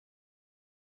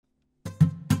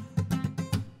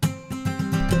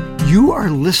You are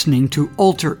listening to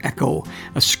Altar Echo,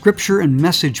 a scripture and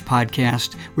message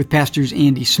podcast with Pastors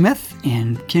Andy Smith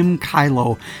and Kim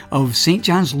Kylo of St.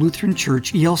 John's Lutheran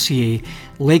Church, ELCA,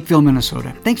 Lakeville,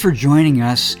 Minnesota. Thanks for joining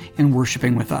us and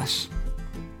worshiping with us.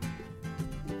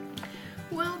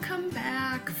 Welcome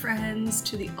back, friends,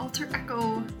 to the Altar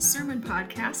Echo Sermon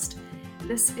Podcast.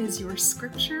 This is your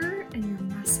scripture and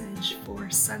your message for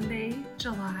Sunday,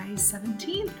 July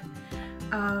 17th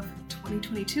of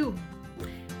 2022.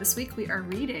 This week we are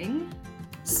reading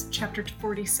chapter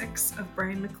 46 of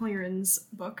Brian McLaren's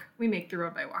book, We Make the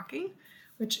Road by Walking,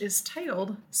 which is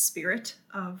titled Spirit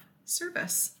of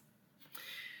Service.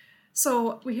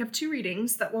 So we have two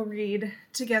readings that we'll read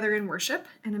together in worship,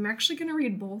 and I'm actually going to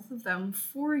read both of them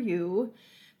for you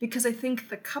because I think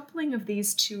the coupling of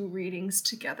these two readings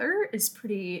together is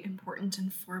pretty important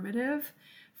and formative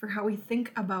for how we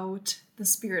think about the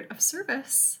spirit of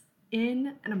service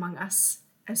in and among us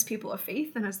as people of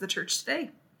faith and as the church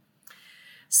today.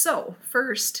 So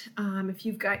first, if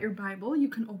you've got your Bible, you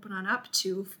can open on up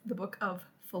to the book of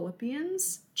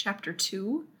Philippians, chapter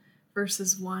 2,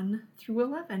 verses 1 through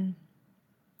 11.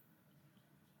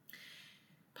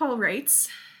 Paul writes,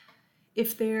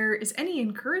 "If there is any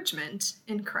encouragement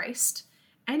in Christ,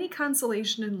 any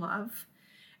consolation in love,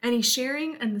 any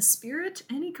sharing in the Spirit,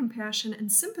 any compassion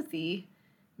and sympathy,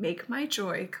 make my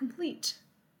joy complete.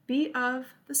 Be of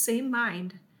the same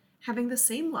mind, having the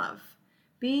same love,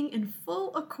 being in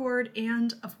full accord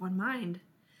and of one mind.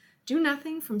 Do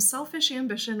nothing from selfish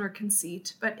ambition or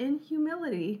conceit, but in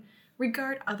humility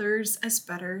regard others as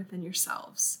better than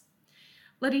yourselves.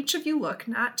 Let each of you look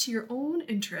not to your own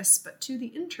interests, but to the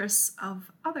interests of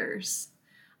others.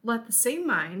 Let the same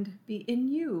mind be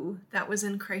in you that was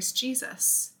in Christ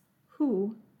Jesus,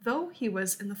 who, though he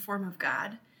was in the form of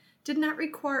God, did not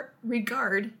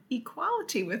regard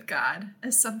equality with God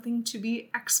as something to be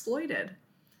exploited.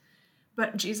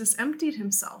 But Jesus emptied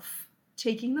himself,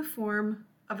 taking the form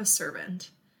of a servant,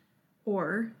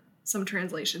 or some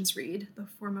translations read, the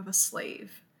form of a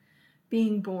slave,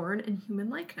 being born in human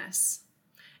likeness.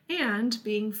 And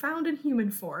being found in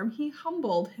human form, he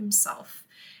humbled himself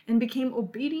and became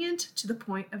obedient to the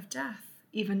point of death,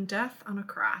 even death on a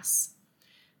cross.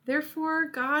 Therefore,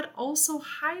 God also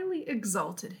highly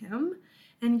exalted him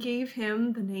and gave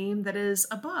him the name that is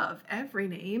above every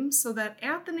name, so that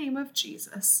at the name of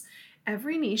Jesus,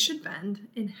 every knee should bend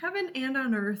in heaven and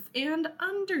on earth and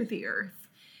under the earth,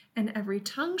 and every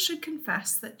tongue should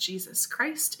confess that Jesus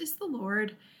Christ is the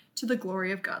Lord, to the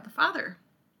glory of God the Father."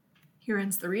 Here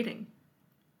ends the reading.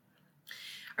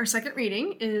 Our second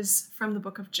reading is from the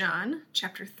book of John,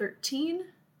 chapter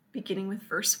 13, beginning with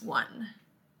verse 1.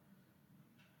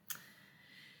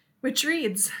 Which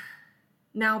reads,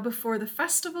 "Now before the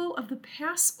festival of the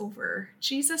Passover,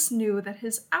 Jesus knew that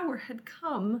his hour had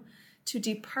come to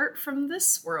depart from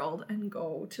this world and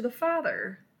go to the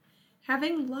Father.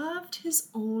 Having loved his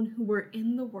own who were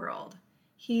in the world,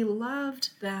 he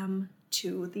loved them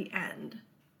to the end.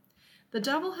 The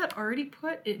devil had already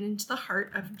put it into the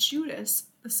heart of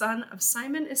Judas, the son of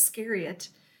Simon Iscariot,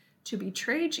 to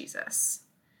betray Jesus.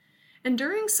 And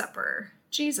during supper,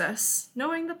 Jesus,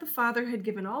 knowing that the Father had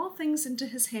given all things into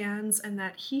his hands and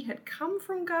that he had come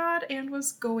from God and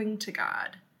was going to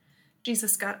God,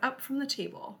 Jesus got up from the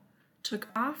table, took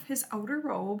off his outer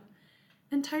robe,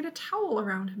 and tied a towel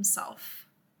around himself.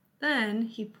 Then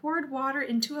he poured water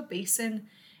into a basin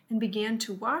and began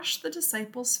to wash the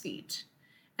disciples' feet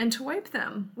and to wipe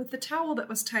them with the towel that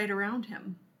was tied around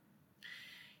him.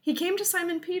 He came to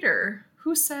Simon Peter,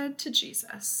 who said to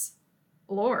Jesus,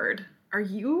 'Lord, are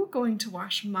you going to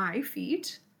wash my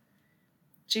feet?'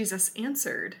 Jesus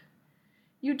answered,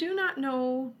 'You do not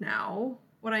know now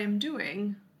what I am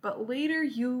doing, but later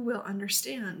you will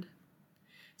understand.'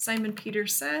 Simon Peter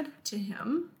said to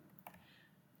him,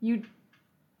 'You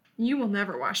will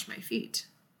never wash my feet.'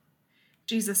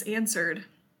 Jesus answered,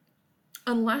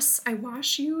 'Unless I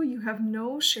wash you, you have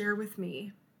no share with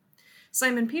me.'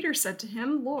 Simon Peter said to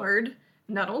him, 'Lord,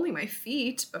 not only my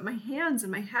feet, but my hands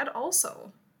and my head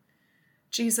also.'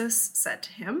 Jesus said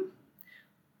to him,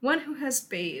 'One who has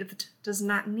bathed does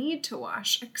not need to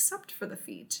wash except for the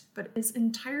feet, but is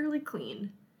entirely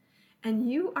clean. And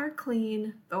you are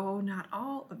clean, though not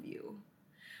all of you.'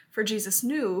 For Jesus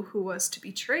knew who was to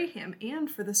betray him, and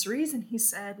for this reason he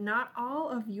said, 'Not all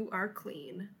of you are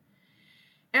clean.'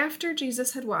 After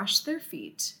Jesus had washed their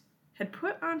feet, had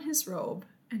put on his robe,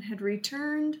 and had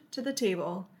returned to the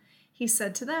table, he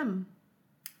said to them,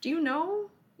 'Do you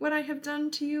know what I have done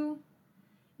to you?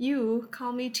 You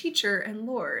call me teacher and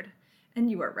Lord,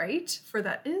 and you are right, for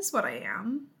that is what I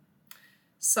am.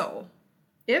 So,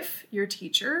 if your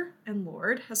teacher and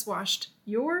Lord has washed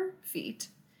your feet,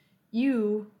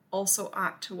 you also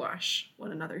ought to wash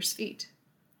one another's feet.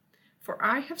 For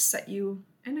I have set you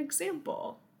an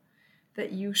example,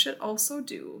 that you should also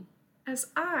do as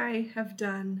I have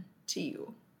done to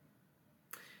you.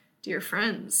 Dear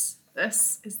friends,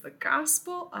 this is the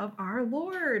gospel of our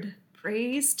Lord.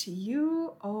 Praise to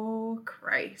you, O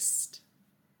Christ.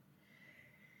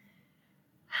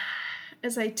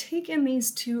 As I take in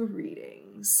these two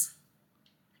readings,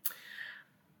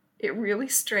 it really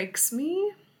strikes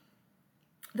me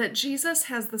that Jesus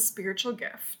has the spiritual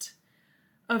gift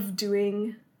of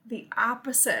doing the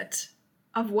opposite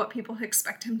of what people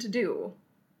expect him to do.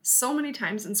 So many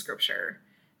times in Scripture,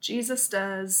 Jesus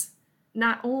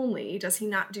not only does he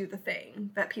not do the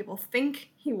thing that people think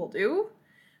he will do,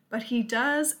 but he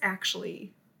does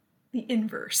actually the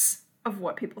inverse of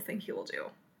what people think he will do.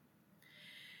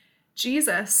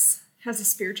 Jesus has a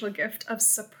spiritual gift of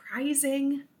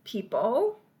surprising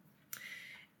people,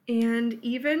 and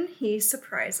even he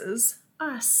surprises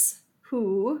us,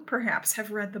 who perhaps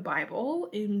have read the Bible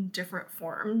in different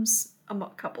forms a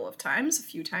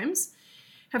few times,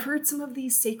 have heard some of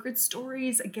these sacred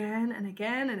stories again and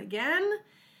again and again.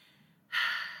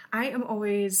 I am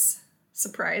always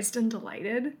surprised and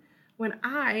delighted when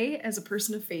I, as a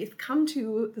person of faith, come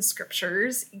to the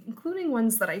Scriptures, including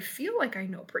ones that I feel like I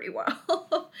know pretty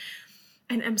well,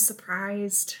 and am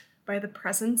surprised by the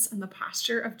presence and the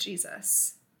posture of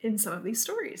Jesus in some of these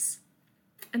stories.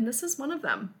 And this is one of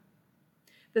them.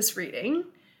 This reading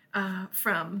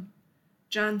from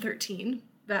John 13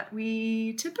 that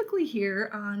we typically hear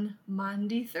on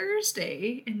Maundy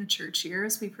Thursday in the church year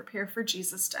as we prepare for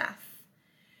Jesus' death.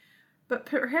 But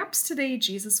perhaps today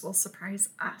Jesus will surprise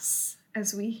us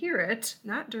as we hear it,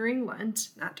 not during Lent,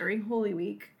 not during Holy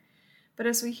Week, but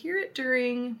as we hear it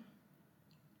during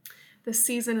the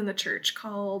season in the church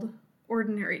called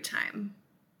Ordinary Time.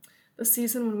 The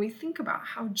season when we think about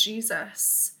how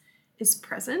Jesus is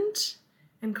present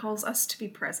and calls us to be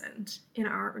present in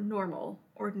our normal,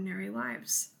 ordinary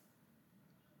lives.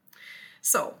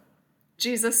 So,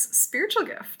 Jesus' spiritual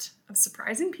gift of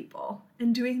surprising people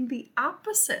and doing the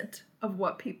opposite of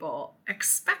what people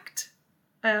expect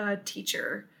a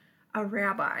teacher, a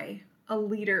rabbi, a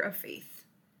leader of faith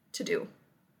to do.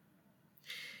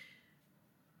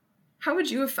 How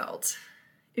would you have felt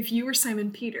if you were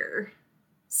Simon Peter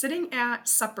sitting at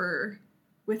supper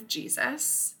with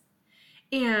Jesus,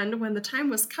 and when the time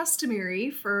was customary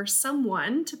for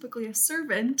someone, typically a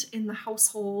servant in the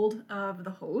household of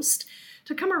the host,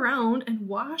 to come around and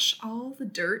wash all the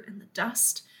dirt and the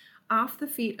dust off the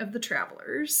feet of the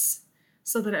travelers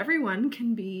so that everyone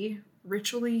can be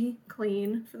ritually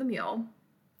clean for the meal,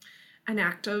 an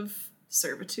act of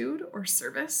servitude or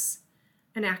service,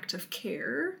 an act of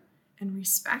care and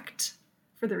respect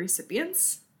for the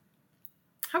recipients?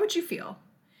 How would you feel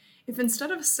if instead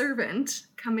of a servant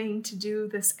coming to do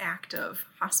this act of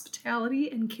hospitality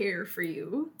and care for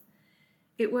you,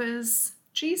 it was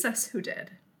Jesus who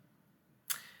did?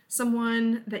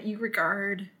 Someone that you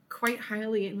regard quite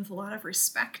highly and with a lot of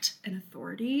respect and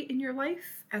authority in your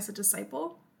life as a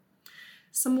disciple.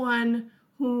 Someone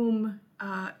whom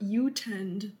you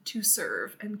tend to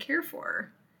serve and care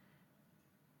for,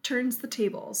 turns the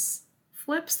tables,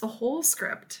 flips the whole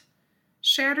script,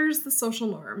 shatters the social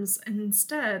norms, and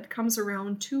instead comes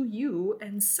around to you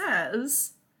and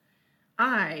says,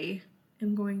 I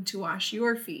am going to wash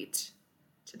your feet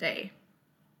today.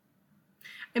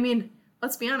 I mean,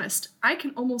 let's be honest, I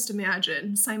can almost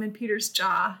imagine Simon Peter's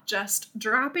jaw just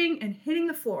dropping and hitting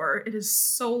the floor. It is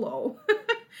so low.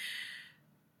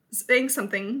 Saying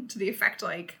something to the effect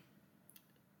like,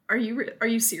 are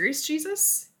you serious,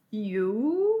 Jesus?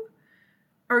 You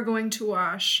are going to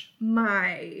wash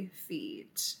my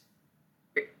feet.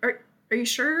 Are you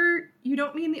sure you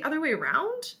don't mean the other way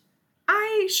around?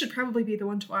 I should probably be the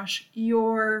one to wash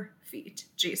your feet,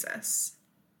 Jesus.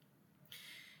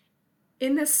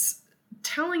 In this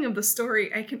telling of the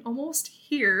story, I can almost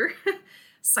hear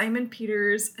Simon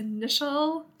Peter's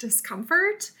initial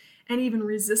discomfort and even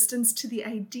resistance to the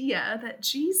idea that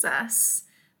Jesus,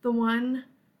 the one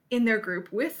in their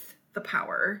group with the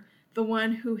power, the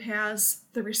one who has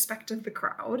the respect of the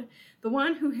crowd, the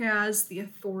one who has the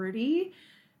authority,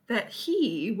 that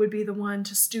he would be the one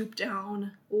to stoop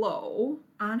down low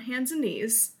on hands and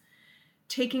knees,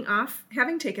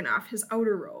 having taken off his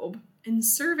outer robe and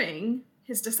serving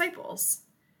his disciples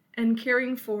and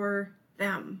caring for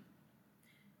them.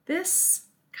 This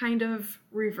kind of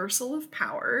reversal of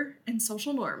power and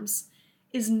social norms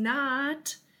is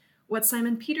not what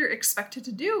Simon Peter expected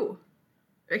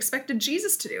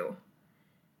Jesus to do.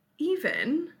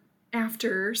 Even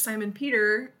after Simon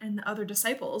Peter and the other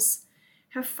disciples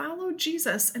have followed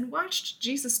Jesus and watched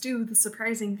Jesus do the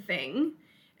surprising thing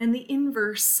and the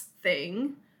inverse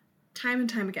thing time and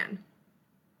time again.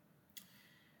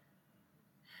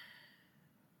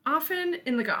 Often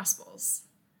in the Gospels,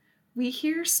 we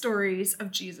hear stories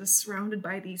of Jesus surrounded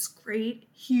by these great,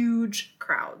 huge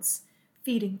crowds,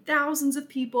 feeding thousands of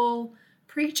people,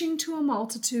 preaching to a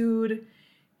multitude,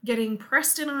 getting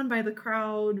pressed in on by the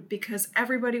crowd because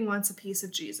everybody wants a piece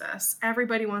of Jesus.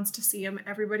 Everybody wants to see him.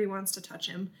 Everybody wants to touch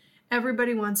him.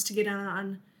 Everybody wants to get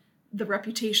on the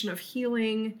reputation of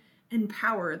healing and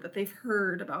power that they've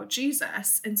heard about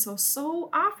Jesus. And so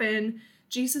often,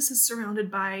 Jesus is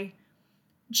surrounded by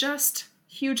just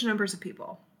huge numbers of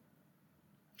people.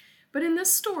 But in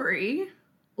this story,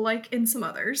 like in some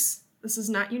others, this is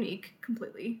not unique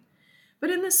completely, but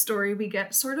in this story, we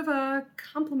get sort of a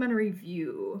complementary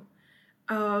view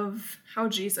of how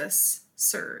Jesus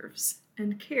serves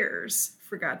and cares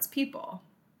for God's people.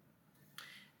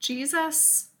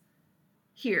 Jesus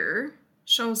here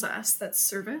shows us that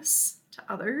service to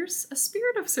others, a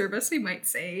spirit of service, we might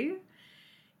say,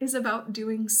 is about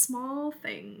doing small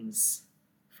things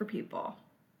for people.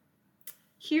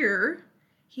 Here,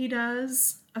 he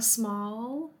does a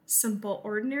small, simple,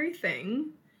 ordinary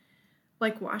thing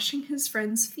like washing his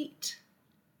friends' feet,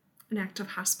 an act of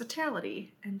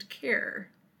hospitality and care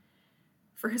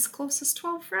for his closest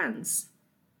 12 friends.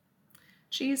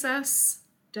 Jesus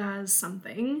does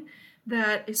something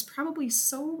that is probably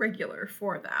so regular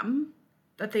for them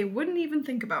that they wouldn't even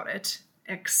think about it,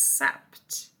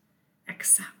 except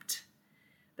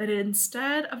that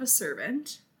instead of a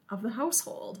servant of the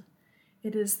household,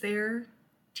 it is their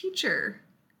teacher,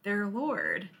 their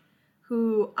Lord,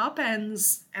 who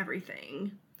upends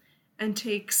everything and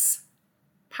takes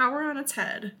power on its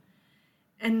head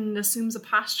and assumes a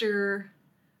posture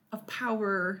of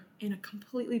power in a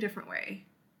completely different way,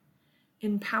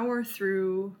 in power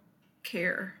through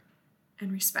care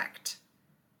and respect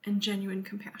and genuine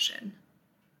compassion.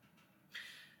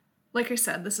 Like I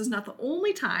said, this is not the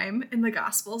only time in the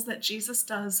Gospels that Jesus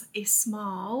does a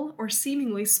small or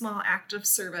seemingly small act of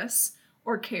service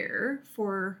or care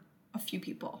for a few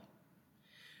people,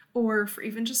 or for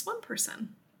even just one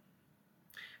person.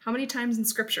 How many times in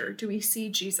Scripture do we see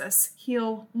Jesus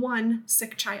heal one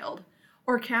sick child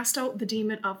or cast out the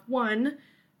demon of one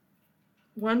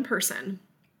person?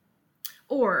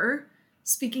 Or,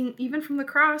 speaking even from the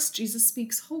cross, Jesus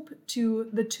speaks hope to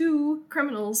the two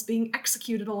criminals being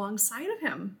executed alongside of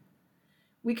him.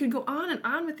 We could go on and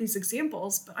on with these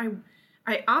examples, but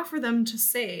I offer them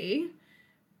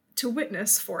to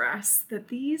witness for us that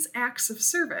these acts of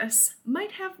service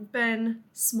might have been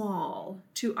small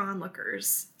to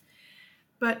onlookers,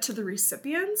 but to the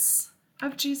recipients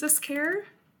of Jesus' care,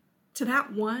 to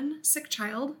that one sick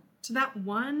child, to that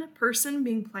one person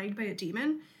being plagued by a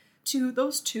demon, to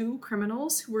those two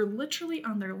criminals who were literally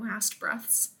on their last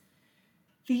breaths,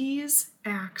 these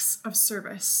acts of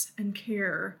service and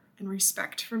care and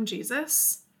respect from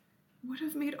Jesus would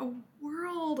have made a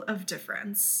world of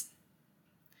difference.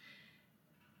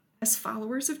 As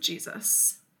followers of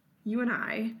Jesus, you and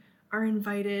I are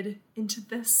invited into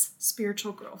this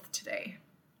spiritual growth today,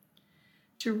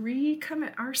 to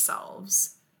recommit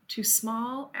ourselves to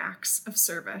small acts of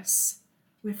service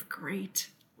with great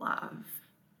love.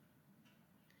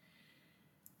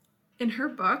 In her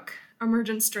book,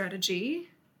 Emergent Strategy,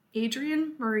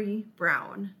 Adrienne Maree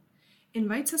Brown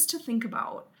invites us to think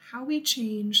about how we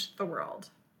change the world,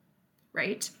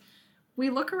 right?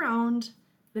 We look around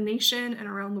the nation and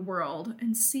around the world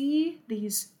and see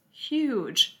these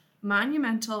huge,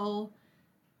 monumental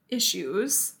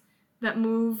issues that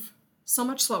move so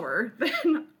much slower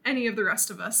than any of the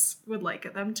rest of us would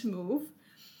like them to move.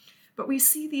 But we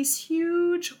see these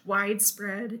huge,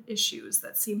 widespread issues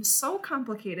that seem so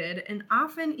complicated and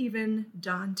often even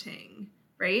daunting,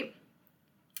 right?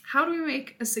 How do we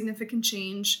make a significant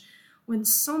change when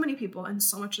so many people and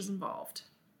so much is involved?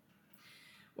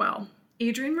 Well,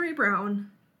 Adrienne Maree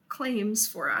Brown claims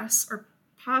for us, or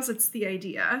posits the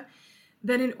idea,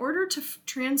 that in order to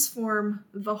transform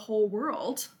the whole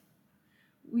world,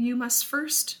 you must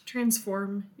first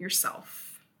transform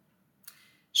yourself.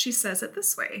 She says it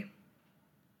this way: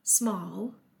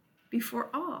 small before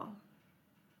all.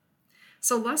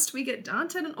 So lest we get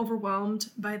daunted and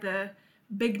overwhelmed by the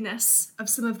bigness of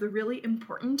some of the really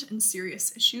important and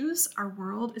serious issues our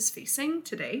world is facing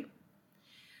today,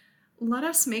 let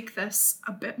us make this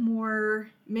a bit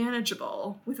more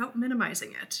manageable without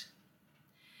minimizing it.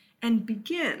 And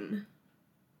begin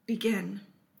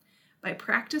by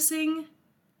practicing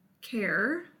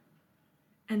care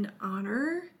and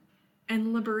honor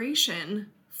and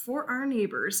liberation for our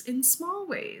neighbors in small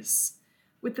ways,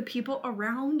 with the people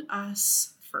around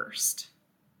us first.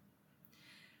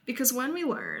 Because when we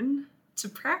learn to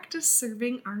practice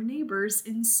serving our neighbors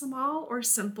in small or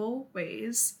simple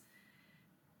ways,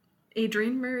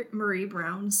 Adrienne Maree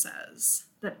Brown says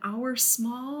that our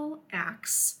small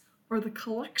acts, or the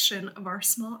collection of our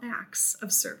small acts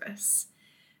of service,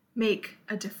 make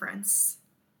a difference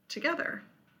together.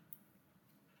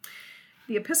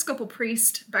 The Episcopal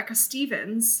priest Becca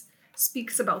Stevens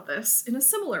speaks about this in a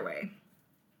similar way.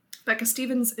 Becca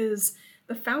Stevens is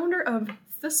the founder of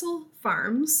Thistle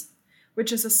Farms,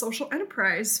 which is a social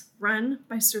enterprise run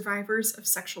by survivors of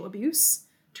sexual abuse,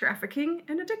 trafficking,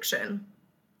 and addiction.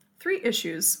 3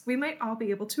 issues we might all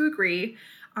be able to agree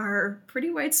are pretty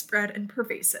widespread and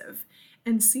pervasive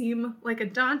and seem like a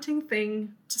daunting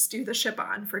thing to steer the ship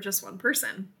on for just one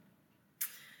person.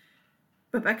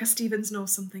 But Becca Stevens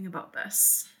knows something about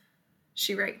this.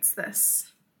 She writes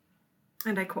this,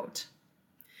 and I quote,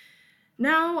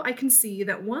 "Now I can see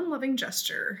that one loving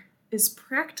gesture is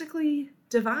practically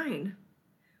divine.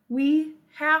 We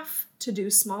have to do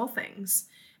small things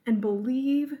and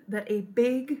believe that a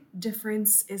big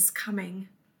difference is coming.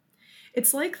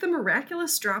 It's like the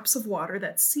miraculous drops of water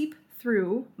that seep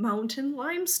through mountain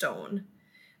limestone.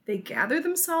 They gather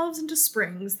themselves into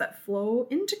springs that flow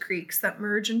into creeks that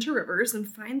merge into rivers and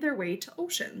find their way to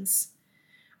oceans.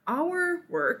 Our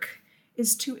work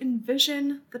is to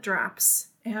envision the drops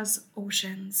as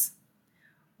oceans.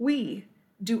 We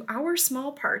do our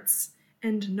small parts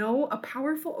and know a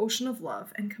powerful ocean of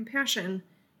love and compassion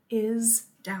is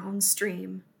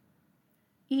downstream.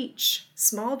 Each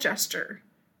small gesture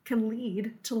can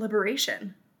lead to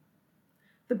liberation.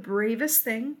 The bravest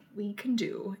thing we can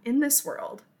do in this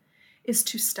world is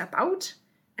to step out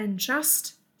and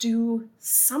just do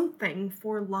something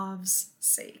for love's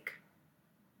sake."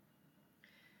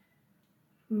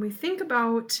 When we think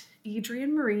about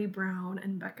Adrienne Maree Brown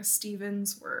and Becca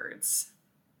Stevens' words,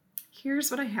 here's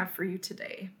what I have for you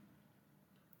today.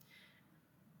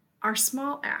 Our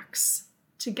small acts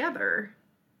together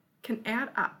can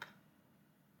add up.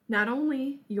 Not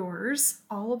only yours,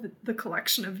 all of the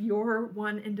collection of your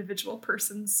one individual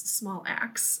person's small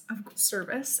acts of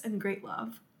service and great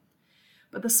love,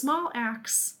 but the small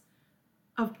acts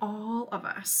of all of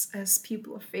us as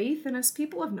people of faith and as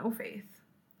people of no faith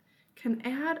can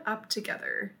add up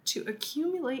together to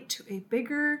accumulate to a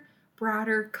bigger,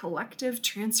 broader collective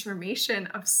transformation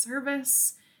of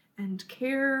service and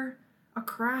care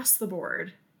across the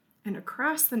board and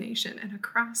across the nation and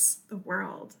across the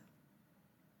world.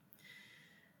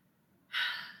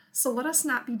 So let us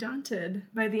not be daunted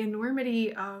by the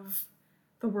enormity of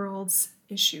the world's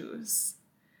issues.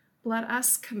 Let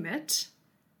us commit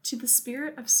to the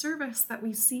spirit of service that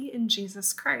we see in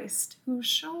Jesus Christ, who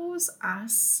shows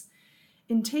us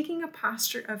in taking a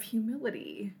posture of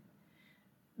humility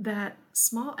that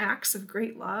small acts of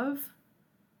great love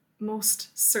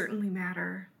most certainly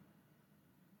matter.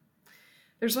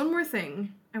 There's one more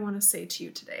thing I want to say to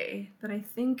you today that I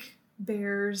think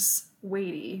bears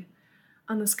weighty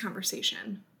on this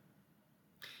conversation.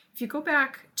 If you go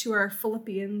back to our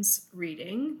Philippians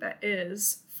reading, that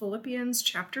is Philippians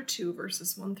chapter 2,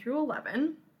 verses 1 through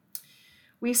 11,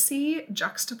 we see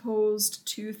juxtaposed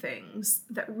 2 things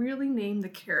that really name the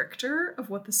character of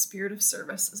what the spirit of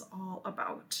service is all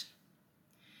about.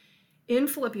 In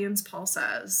Philippians, Paul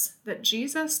says that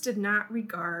Jesus did not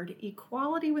regard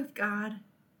equality with God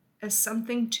as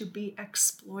something to be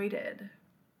exploited,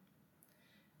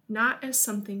 not as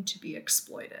something to be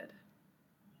exploited.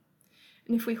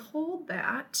 And if we hold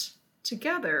that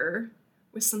together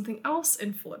with something else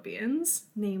in Philippians,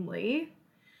 namely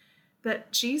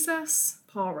that Jesus,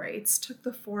 Paul writes, took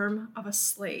the form of a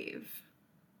slave,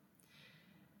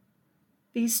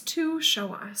 these 2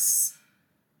 show us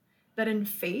that in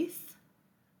faith,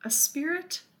 a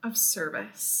spirit of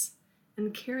service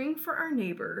and caring for our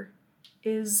neighbor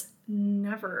is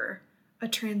never a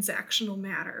transactional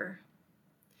matter.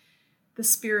 The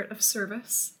spirit of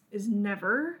service is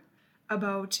never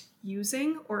about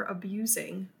using or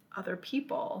abusing other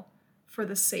people for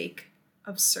the sake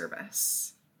of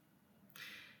service.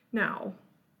 Now,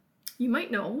 you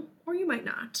might know, or you might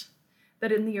not,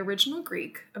 that in the original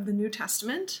Greek of the New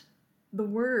Testament, the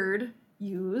word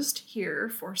used here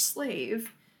for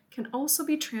slave can also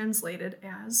be translated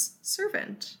as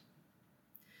servant.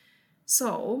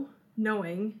 So,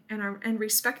 knowing and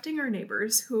respecting our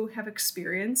neighbors who have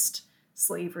experienced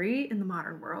slavery in the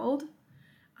modern world,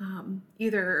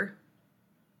 either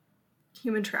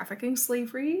human trafficking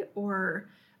slavery or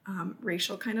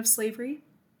racial kind of slavery,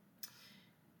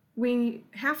 we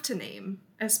have to name,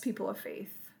 as people of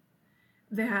faith,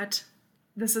 that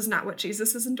this is not what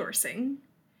Jesus is endorsing,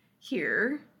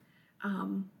 here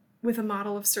with a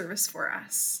model of service for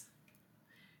us,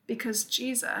 because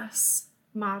Jesus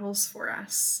models for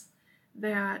us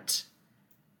that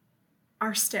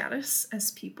our status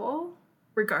as people,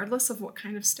 regardless of what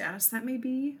kind of status that may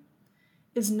be,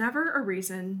 is never a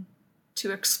reason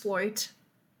to exploit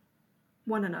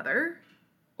one another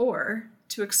or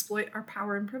to exploit our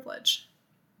power and privilege.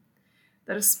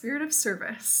 That a spirit of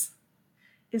service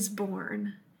is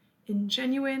born in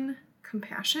genuine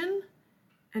compassion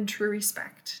and true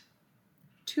respect,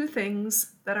 two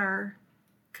things that are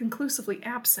conclusively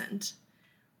absent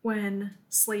when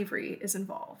slavery is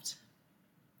involved.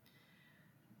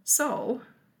 So,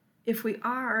 if we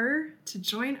are to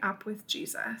join up with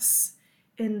Jesus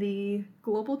in the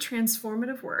global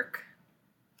transformative work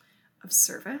of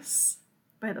service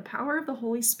by the power of the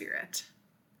Holy Spirit,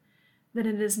 then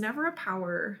it is never a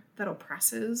power that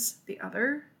oppresses the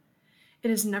other.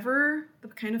 It is never the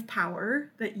kind of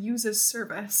power that uses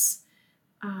service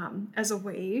as a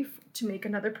way to make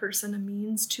another person a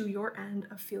means to your end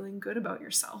of feeling good about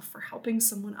yourself for helping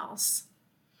someone else.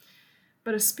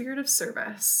 But a spirit of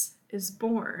service is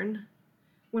born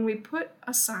when we put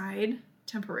aside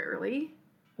temporarily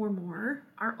or more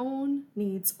our own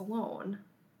needs alone,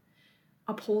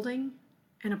 upholding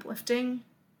and uplifting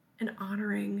and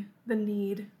honoring the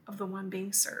need of the one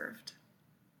being served.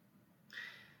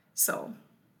 So,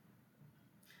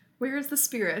 where is the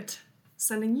Spirit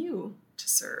sending you to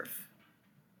serve?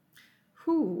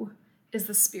 Who is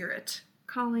the Spirit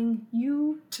calling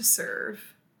you to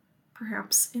serve,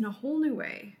 perhaps in a whole new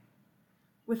way,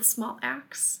 with small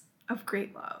acts of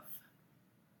great love?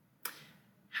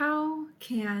 How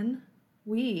can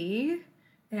we,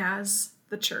 as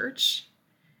the church,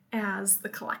 as the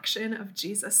collection of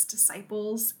Jesus'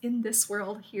 disciples in this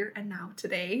world here and now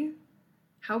today,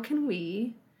 how can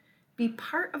we be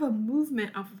part of a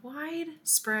movement of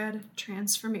widespread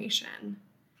transformation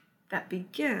that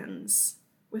begins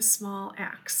with small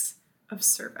acts of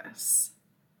service?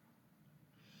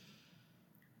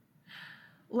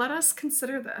 Let us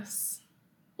consider this.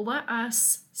 Let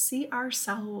us see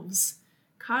ourselves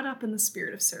caught up in the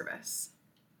spirit of service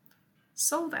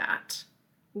so that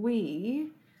we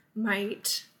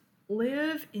might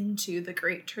live into the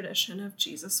great tradition of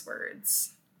Jesus'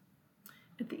 words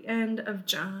at the end of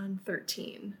John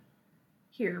 13,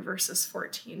 here verses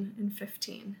 14 and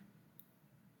 15.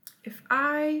 If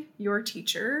I, your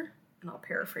teacher, and I'll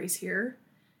paraphrase here,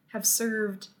 have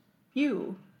served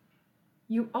you,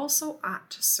 you also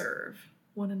ought to serve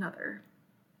one another.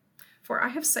 For I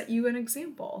have set you an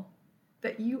example,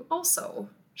 that you also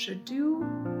should do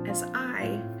as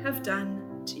I have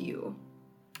done to you.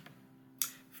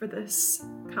 For this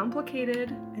complicated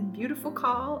and beautiful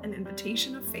call and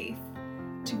invitation of faith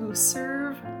to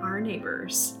serve our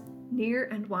neighbors near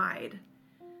and wide,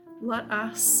 let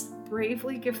us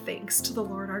bravely give thanks to the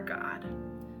Lord our God,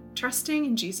 trusting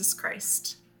in Jesus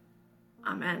Christ.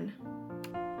 Amen.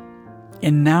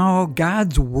 And now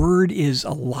God's word is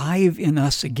alive in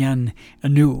us again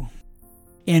anew.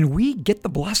 And we get the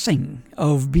blessing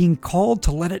of being called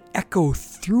to let it echo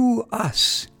through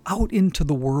us out into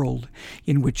the world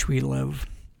in which we live.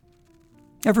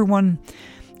 Everyone,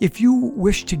 if you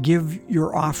wish to give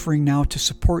your offering now to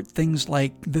support things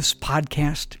like this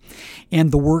podcast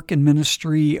and the work and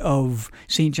ministry of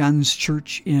St. John's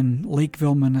Church in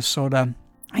Lakeville, Minnesota,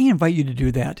 I invite you to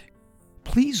do that.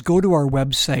 Please go to our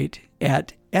website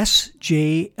at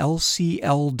sjlcl.org.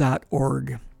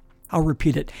 I'll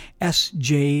repeat it,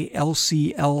 sjlcl.org.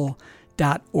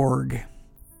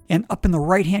 And up in the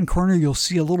right-hand corner, you'll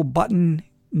see a little button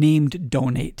named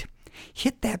Donate.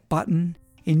 Hit that button,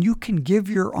 and you can give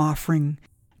your offering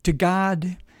to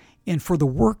God and for the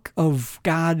work of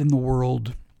God in the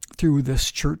world through this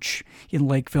church in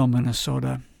Lakeville,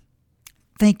 Minnesota.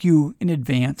 Thank you in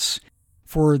advance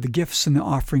for the gifts and the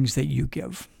offerings that you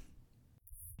give.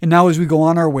 And now as we go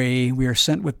on our way, we are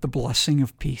sent with the blessing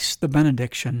of peace, the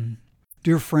benediction.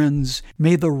 Dear friends,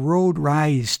 may the road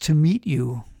rise to meet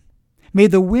you. May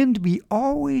the wind be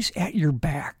always at your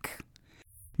back.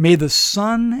 May the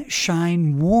sun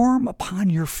shine warm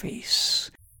upon your face,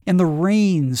 and the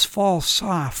rains fall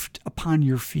soft upon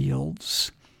your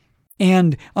fields.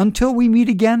 And until we meet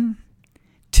again,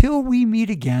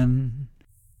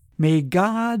 may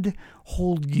God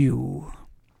hold you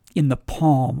in the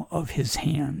palm of his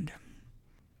hand.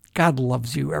 God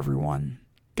loves you, everyone.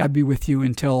 God be with you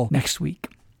until next week.